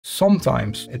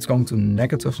sometimes it's going to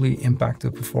negatively impact the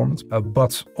performance,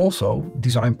 but also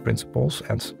design principles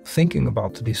and thinking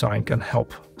about the design can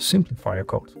help simplify your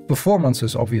code. Performance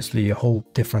is obviously a whole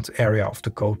different area of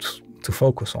the code to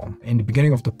focus on. In the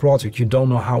beginning of the project, you don't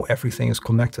know how everything is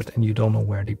connected and you don't know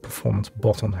where the performance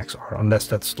bottlenecks are, unless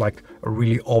that's like a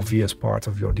really obvious part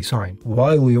of your design.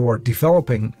 While you're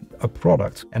developing a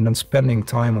product and then spending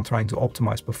time on trying to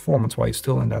optimize performance while you're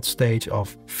still in that stage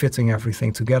of fitting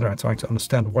everything together and trying to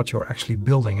understand what you're actually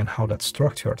building and how that's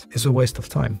structured is a waste of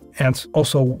time. And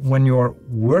also when you're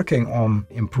working on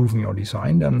improving your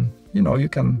design, then you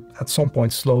can at some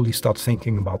point slowly start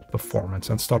thinking about performance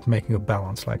and start making a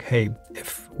balance. Like, hey,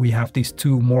 if we have these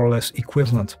two more or less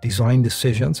equivalent design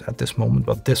decisions at this moment,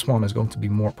 but this one is going to be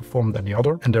more performant than the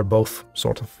other, and they're both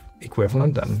sort of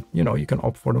equivalent, then you can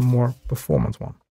opt for the more performant one.